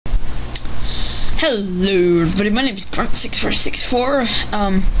Hello everybody, my name is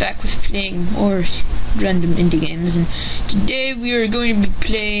Grunt6464, back with playing more random indie games, and today we are going to be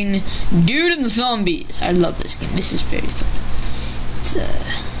playing Dude and the Zombies. I love this game, this is very fun.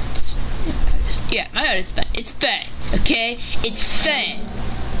 Yeah, my god, it's fun, okay? It's fun!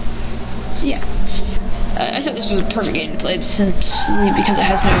 So yeah, I thought this was a perfect game to play, simply because it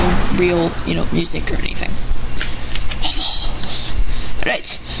has no real, music or anything.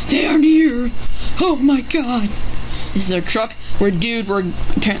 Alright, they are near! Oh my god! This is our truck. We're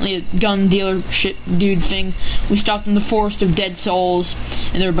apparently a gun dealership dude thing. We stopped in the forest of dead souls,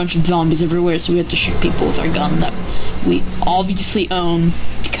 and there are a bunch of zombies everywhere, so we have to shoot people with our gun that we obviously own,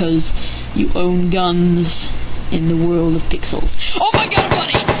 because you own guns in the world of pixels. Oh my god, a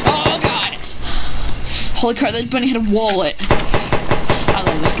bunny! Oh god! Holy crap, that bunny had a wallet. I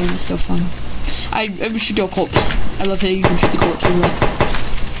love this game, it's so fun. I would shoot a corpse. I love how you can shoot the corpses.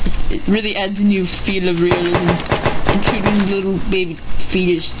 It really adds a new feel of realism. And shooting little baby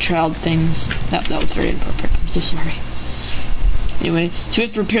fetus child things. That was very inappropriate. I'm so sorry. Anyway, so we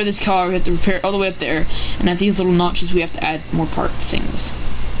have to repair this car. We have to repair it all the way up there. And at these little notches, we have to add more part things.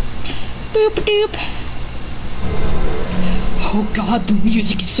 Boop a doop. Oh god, the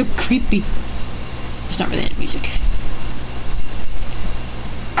music is so creepy. There's not really any music.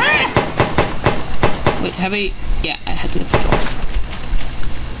 Wait, yeah, I had to get the door.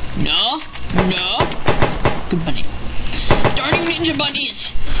 No. Good bunny. Darning ninja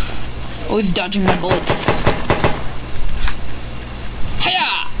bunnies! Always dodging my bullets.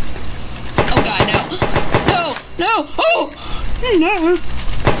 Hiya! Oh god, no. Oh! No!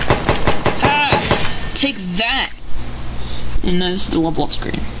 Ah! Take that! And this is the level up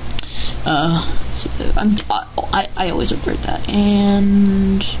screen. So I always regret that.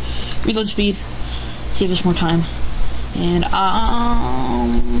 And reload speed. Save us more time. And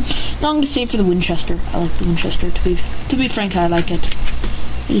I'm going to save for the Winchester. I like the Winchester. To be frank, I like it.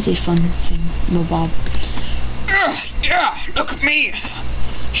 It is a fun thing. No Bob. Yeah, look at me.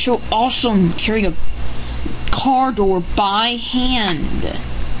 So awesome, carrying a car door by hand.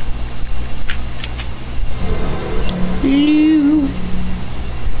 Hello.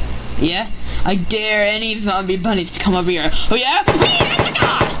 Yeah, I dare any zombie bunnies to come over here. Oh yeah?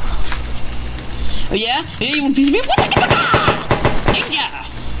 Oh yeah? Yeah, you want a piece of me? Ninja!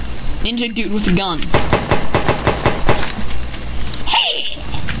 Ninja dude with a gun. Hey!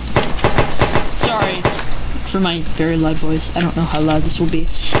 Sorry for my very loud voice. I don't know how loud this will be.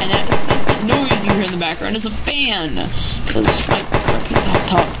 And that noise you hear in the background is a fan. Because my crappy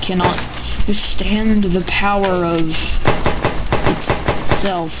laptop cannot withstand the power of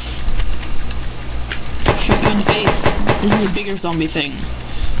itself. Shoot you in the face. This is a bigger zombie thing.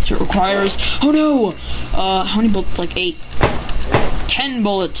 So it requires, oh no! How many bullets? Like 8. 10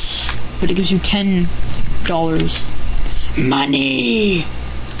 bullets. But it gives you $10. Money!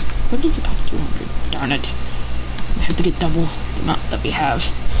 What does it cost? 200. Darn it. I have to get double the amount that we have.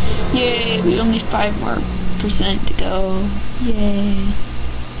 Yay! We only 5% more to go. Yay.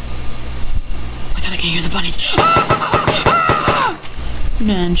 Oh my god, I can hear the bunnies. Ah!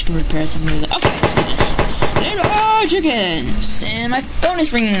 Man, I'm just gonna repair some of it. Okay, let's do this. Chickens! And my phone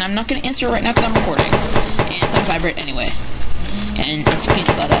is ringing. I'm not going to answer it right now because I'm recording. And it's on vibrate anyway. And it's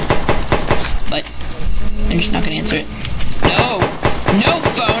peanut butter. But I'm just not going to answer it. No! No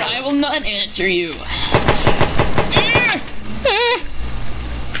phone! I will not answer you!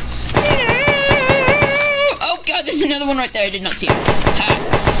 Oh god, there's another one right there. I did not see it. Ha!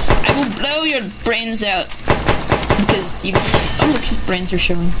 I will blow your brains out. Because you... Oh look, his brains are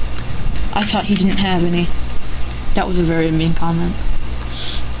showing. I thought he didn't have any. That was a very mean comment.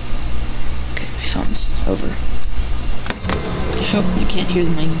 Okay, my phone's over. I hope you can't hear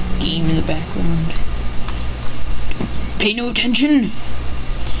my game in the background. Pay no attention!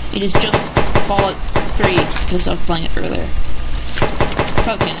 It is just Fallout 3, because I was playing it earlier.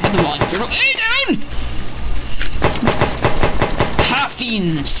 Probably can't have the volume turtle. Hey, down! Ha,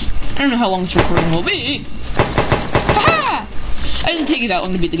 fiends! I don't know how long this recording will be. Ha! I didn't take you that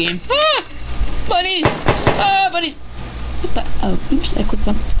long to beat the game. Ah! Bunnies! Ah, buddy! What the? Oh, oops, I clicked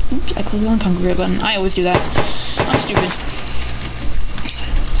on the conquer button. I always do that. I'm stupid.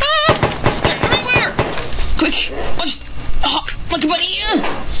 Ah! They're everywhere! Quick! Let's... Oh, look, buddy!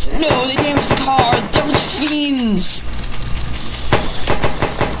 No, they damaged the car! There was fiends!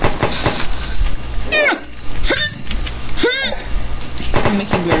 I'm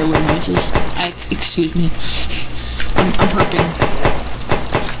making very weird noises. Excuse me. I'm hurting.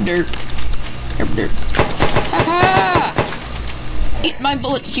 Derp. Derp. Haha! Eat my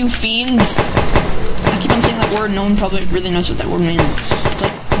bullets, you fiends! I keep on saying that word, no one probably really knows what that word means. It's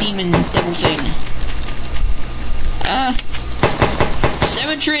like demon, devil thing.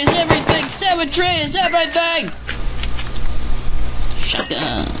 Symmetry is everything! Symmetry is everything!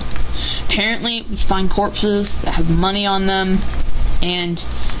 Shotgun. Apparently, we find corpses that have money on them, and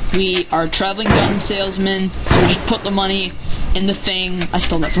we are traveling gun salesmen, so we just put the money in the thing. I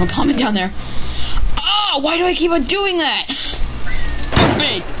stole that from a comment down there. Oh, why do I keep on doing that?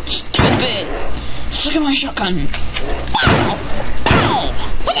 Stupid! Stupid! Look at my shotgun. Wow! Ow!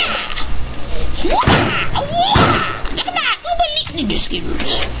 Look at that! Little ninja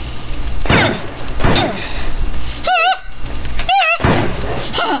skitters.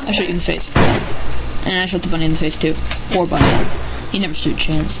 I shot you in the face. And I shot the bunny in the face too. Poor bunny. He never stood a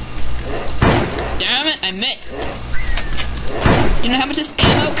chance. Damn it, I missed. Do you know how much this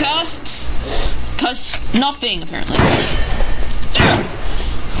ammo costs? Costs nothing, apparently.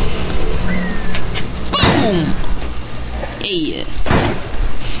 Boom! Hey.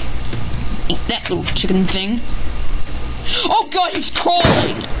 Eat that little chicken thing. Oh god, he's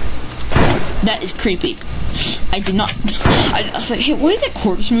crawling! That is creepy. I did not... I was like, hey, what is that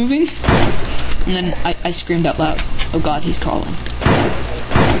corpse moving? And then I screamed out loud. Oh god, he's crawling.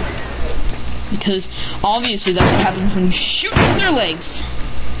 Because, obviously, that's what happens when you shoot at their legs.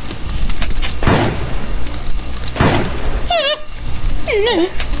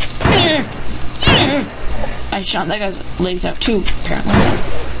 I shot that guy's legs out too, apparently.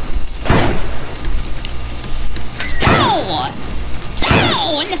 Ow!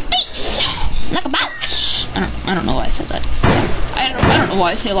 Ow! In the face! Like a mouse! I don't know why I said that. I don't know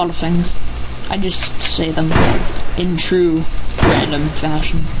why I say a lot of things. I just say them in true random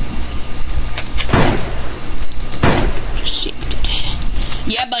fashion.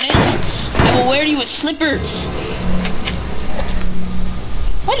 Yeah, bunnies, I will wear you with slippers.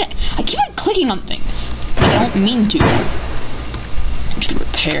 Why did I keep on clicking on things that I don't mean to. I'm just gonna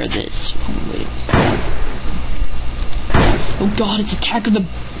repair this. Oh, wait. Oh god, it's Attack of the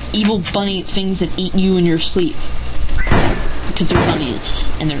Evil Bunny things that eat you in your sleep. Because they're bunnies,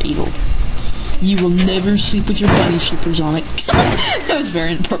 and they're evil. You will never sleep with your bunny slippers on it. That was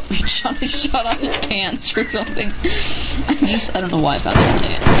very inappropriate. Johnny shot off his pants or something. I don't know why I found that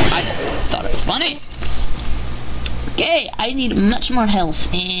funny. I thought it was funny. Okay, I need much more health,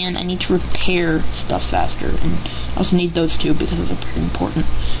 and I need to repair stuff faster. And I also need those two because those are pretty important.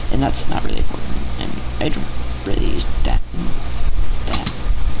 And that's not really important. And I don't really use that.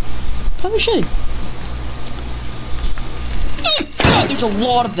 Probably should. Oh god, there's a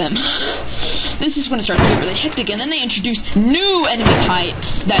lot of them. This is when it starts to get really hectic, and then they introduce new enemy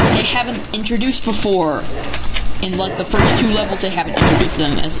types that they haven't introduced before. In like the first 2 levels, they haven't introduced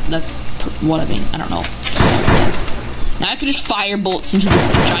them. That's what I mean. I don't know. Now I could just fire bullets into this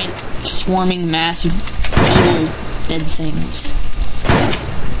giant swarming mass of evil dead things.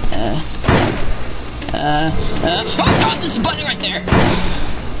 Oh god, there's a bunny right there.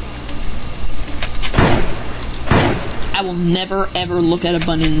 I will never ever look at a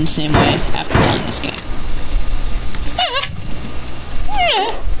bunny in the same way after playing this game.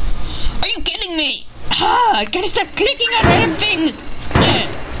 Are you kidding me? I gotta stop clicking on random things.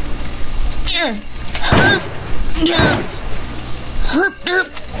 I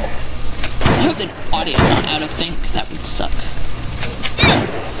hope the audio is not out of sync. That would suck.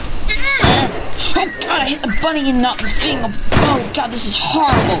 Oh god, I hit the bunny and not the thing. Oh god, this is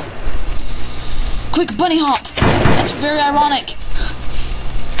horrible. Quick, bunny hop! That's very ironic.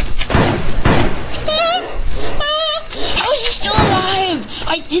 How is he still alive?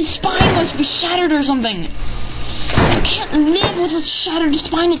 His spine must be shattered or something. I can't live with a shattered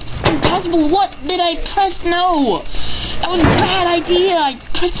spine. It's impossible. What did I press? No! That was a bad idea. I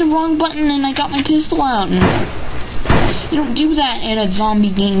pressed the wrong button and I got my pistol out. And you don't do that in a zombie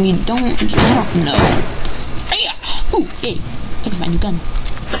game. I don't know. Hey! Ooh, hey. Look at my new gun.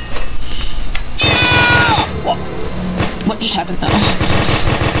 What just happened? Oh. I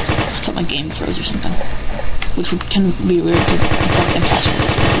thought my game froze or something. Which can be weird, it's like impossible to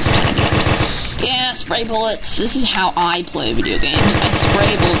fix these kind of games. Yeah, spray bullets. This is how I play video games. I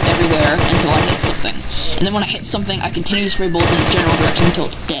spray bullets everywhere until I hit something. And then when I hit something, I continue to spray bullets in its general direction until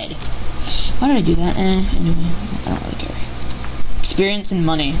it's dead. Why did I do that? Anyway, I don't really care. Experience and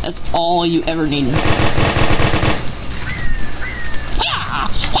money. That's all you ever need.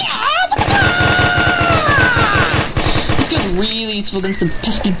 Really useful against the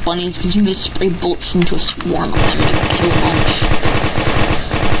pesky bunnies because you can just spray bullets into a swarm of them and kill a bunch.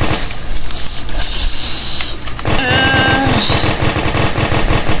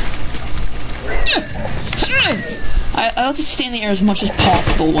 I like to stay in the air as much as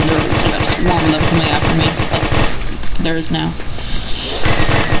possible when there's like a swarm of them coming after me, like there is now.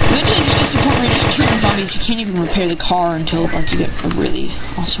 Eventually it just gets to the point where you're just killing zombies, you can't even repair the car until like you get a really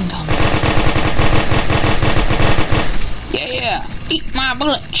awesome gun. Yeah, eat my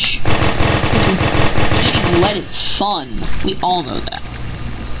bullets. Okay. Eating lead is fun. We all know that.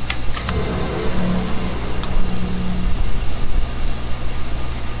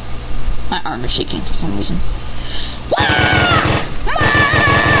 My arm is shaking for some reason. I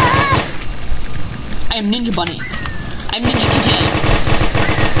am Ninja Bunny. I'm Ninja Kitty.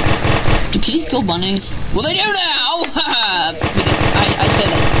 Do kitties kill bunnies? Well, they do now! Because I say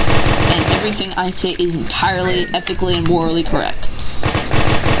that. And everything I say is entirely ethically and morally correct.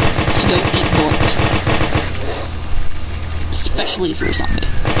 So go eat bullets. Especially if you're a zombie.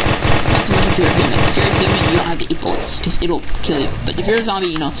 Not so much if you're a human. If you're a human, you don't have to eat bullets, because it'll kill you. But if you're a zombie,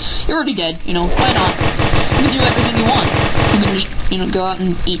 you know, you're already dead, you know, why not? You can do everything you want. You can just, you know, go out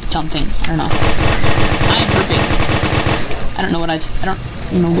and eat something. I don't know. I'm burping. I don't know what I don't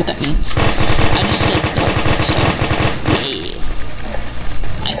know what that means. I just said burp, so, yeah.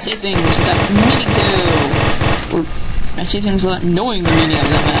 I say things without meaning to, or I say things without knowing the meaning of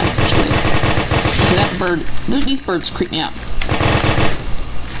them, actually. Okay, that bird, these birds creep me out.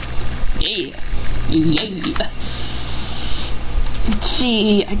 Yeah. Let's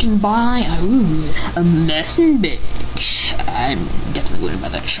see, I can buy, a medicine bag. I'm definitely going to buy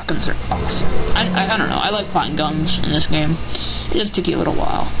that. Shotguns are awesome. I don't know, I like buying guns in this game. It does take you a little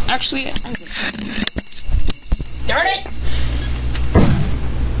while. Actually, I'm good. Darn it!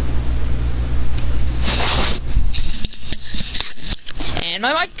 And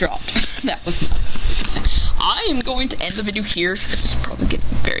my mic dropped. That was not. I am going to end the video here. It's probably getting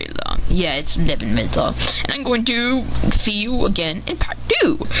very long. Yeah, it's 11 minutes long. And I'm going to see you again in part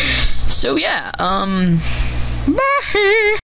 2. So yeah, bye!